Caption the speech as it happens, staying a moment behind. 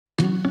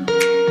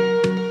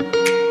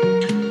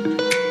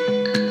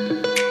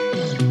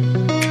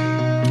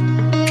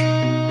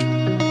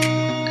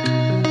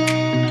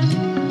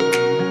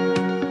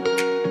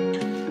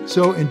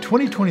So in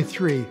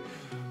 2023,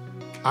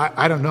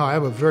 I don't know, I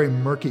have a very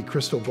murky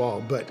crystal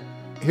ball, but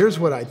here's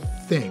what I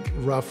think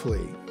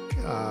roughly,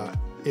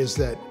 is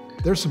that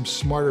there's some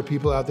smarter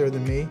people out there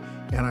than me,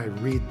 and I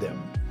read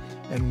them.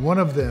 And one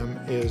of them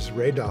is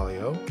Ray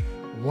Dalio,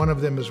 one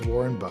of them is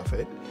Warren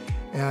Buffett,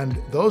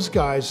 and those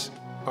guys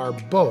are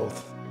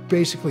both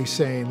basically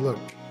saying, look,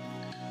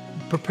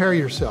 prepare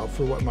yourself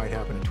for what might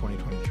happen in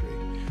 2023.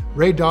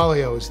 Ray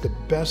Dalio is the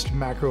best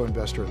macro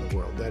investor in the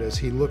world. That is,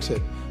 he looks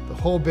at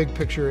the whole big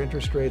picture,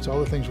 interest rates, all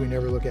the things we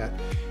never look at,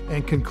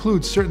 and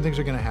concludes certain things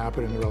are going to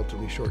happen in the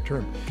relatively short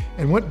term.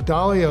 And what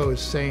Dalio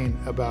is saying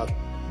about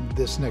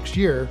this next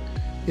year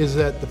is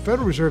that the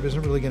Federal Reserve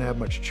isn't really going to have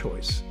much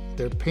choice.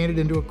 They're painted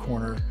into a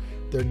corner.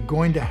 They're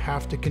going to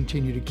have to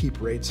continue to keep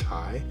rates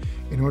high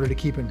in order to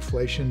keep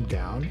inflation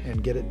down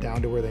and get it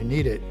down to where they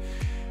need it.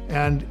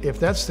 And if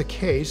that's the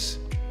case,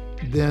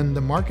 then the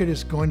market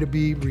is going to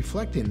be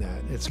reflecting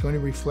that. It's going to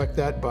reflect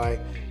that by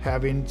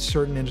having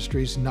certain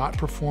industries not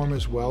perform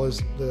as well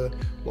as the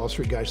Wall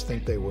Street guys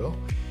think they will,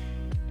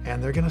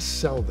 and they're going to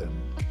sell them.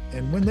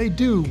 And when they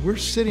do, we're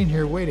sitting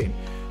here waiting.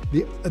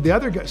 The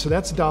other guy, so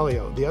that's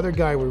Dalio. The other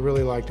guy we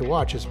really like to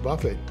watch is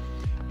Buffett,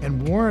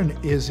 and Warren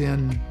is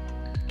in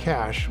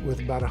cash with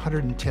about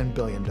 $110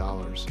 billion.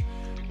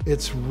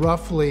 It's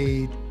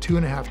roughly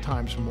 2.5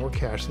 times more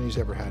cash than he's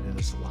ever had in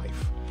his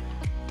life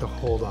to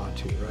hold on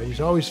to, right?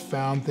 He's always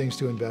found things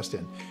to invest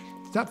in.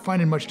 He's not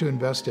finding much to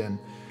invest in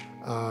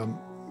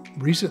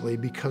recently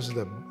because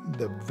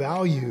the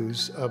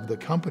values of the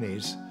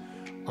companies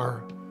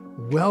are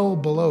well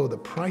below the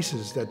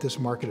prices that this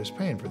market is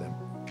paying for them.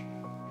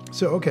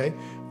 So, okay,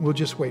 we'll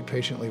just wait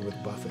patiently with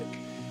Buffett.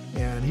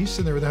 And he's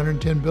sitting there with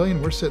 110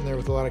 billion, we're sitting there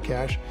with a lot of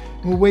cash.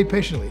 We'll wait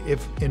patiently.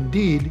 If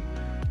indeed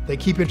they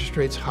keep interest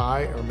rates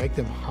high or make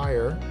them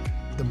higher,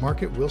 the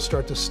market will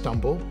start to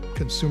stumble.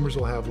 Consumers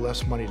will have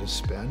less money to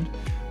spend.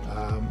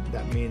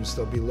 That means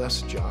there'll be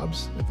less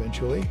jobs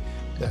eventually.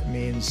 That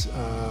means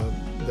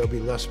there'll be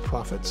less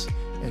profits.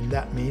 And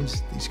that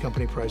means these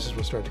company prices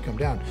will start to come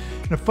down.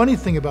 And a funny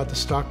thing about the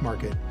stock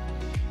market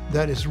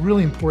that is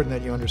really important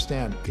that you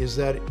understand is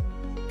that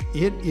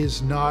it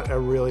is not a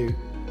really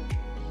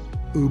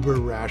uber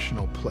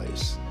rational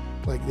place.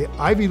 Like the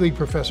Ivy League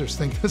professors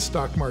think the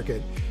stock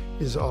market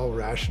is all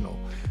rational.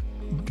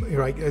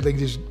 Right? I think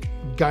these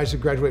guys who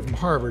graduate from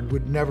Harvard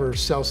would never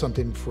sell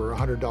something for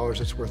 $100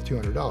 that's worth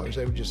 $200.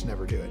 They would just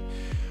never do it.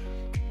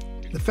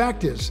 The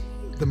fact is,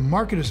 the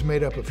market is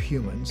made up of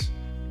humans,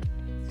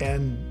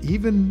 and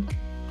even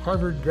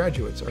Harvard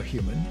graduates are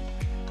human,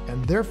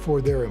 and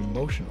therefore they're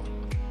emotional,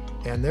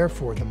 and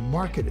therefore the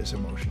market is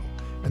emotional.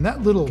 And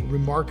that little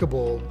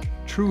remarkable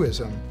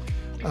truism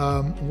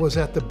was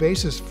at the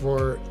basis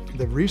for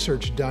the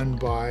research done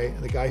by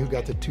the guy who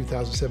got the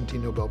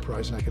 2017 Nobel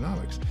Prize in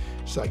economics.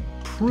 It's like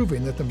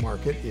proving that the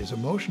market is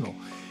emotional.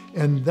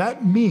 And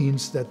that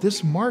means that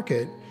this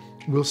market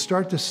will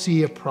start to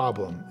see a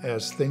problem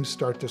as things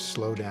start to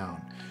slow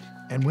down.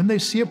 And when they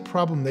see a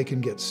problem, they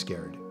can get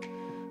scared,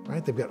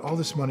 right? They've got all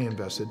this money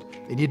invested.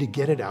 They need to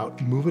get it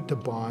out, move it to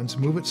bonds,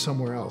 move it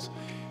somewhere else.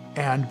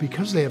 And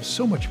because they have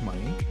so much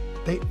money,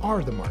 they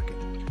are the market.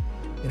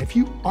 And if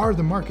you are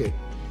the market,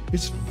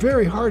 it's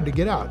very hard to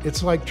get out.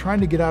 It's like trying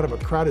to get out of a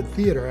crowded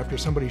theater after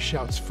somebody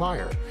shouts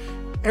fire.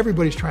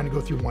 Everybody's trying to go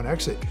through one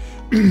exit.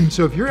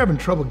 So if you're having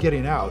trouble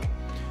getting out,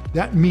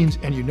 that means,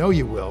 and you know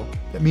you will,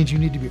 that means you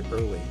need to be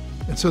early.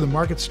 And so the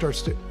market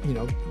starts to,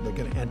 they're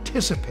going to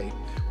anticipate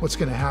what's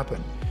going to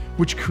happen,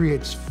 which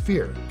creates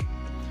fear.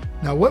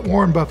 Now, what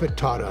Warren Buffett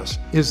taught us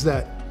is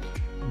that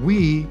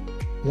we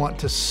want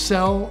to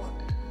sell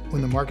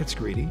when the market's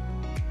greedy,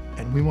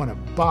 and we want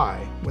to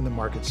buy when the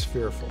market's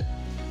fearful.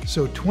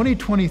 So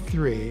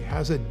 2023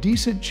 has a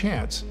decent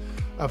chance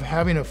of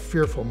having a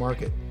fearful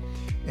market.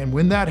 And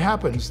when that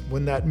happens,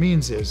 what that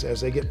means is, as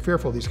they get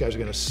fearful, these guys are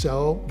going to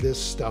sell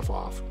this stuff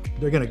off.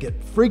 They're going to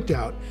get freaked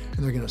out,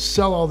 and they're going to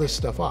sell all this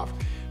stuff off.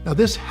 Now,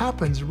 this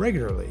happens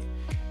regularly.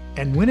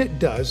 And when it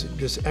does,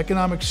 this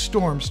economic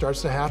storm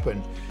starts to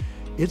happen,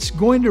 it's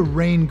going to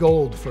rain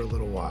gold for a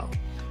little while.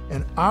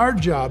 And our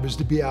job is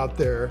to be out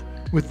there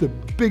with the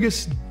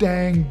biggest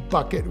dang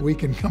bucket we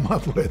can come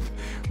up with,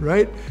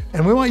 right?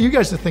 And we want you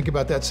guys to think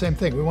about that same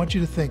thing. We want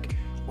you to think,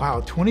 wow,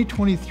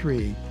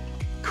 2023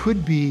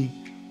 could be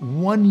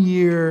one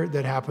year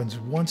that happens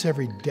once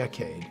every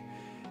decade.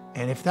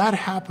 And if that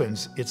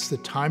happens, it's the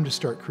time to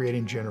start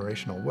creating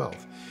generational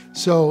wealth.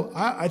 So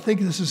I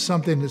think this is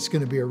something that's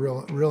going to be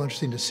real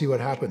interesting to see what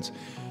happens.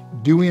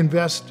 Do we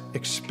invest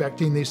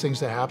expecting these things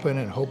to happen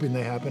and hoping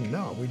they happen?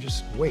 No, we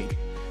just wait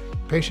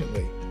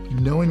patiently,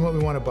 knowing what we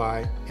want to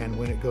buy, and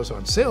when it goes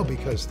on sale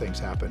because things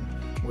happen,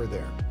 we're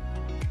there.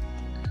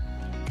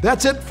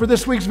 That's it for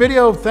this week's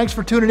video. Thanks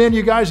for tuning in,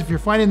 you guys. If you're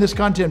finding this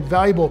content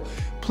valuable,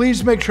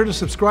 please make sure to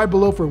subscribe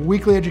below for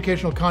weekly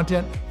educational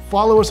content.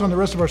 Follow us on the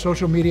rest of our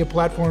social media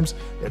platforms.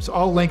 It's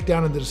all linked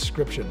down in the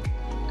description.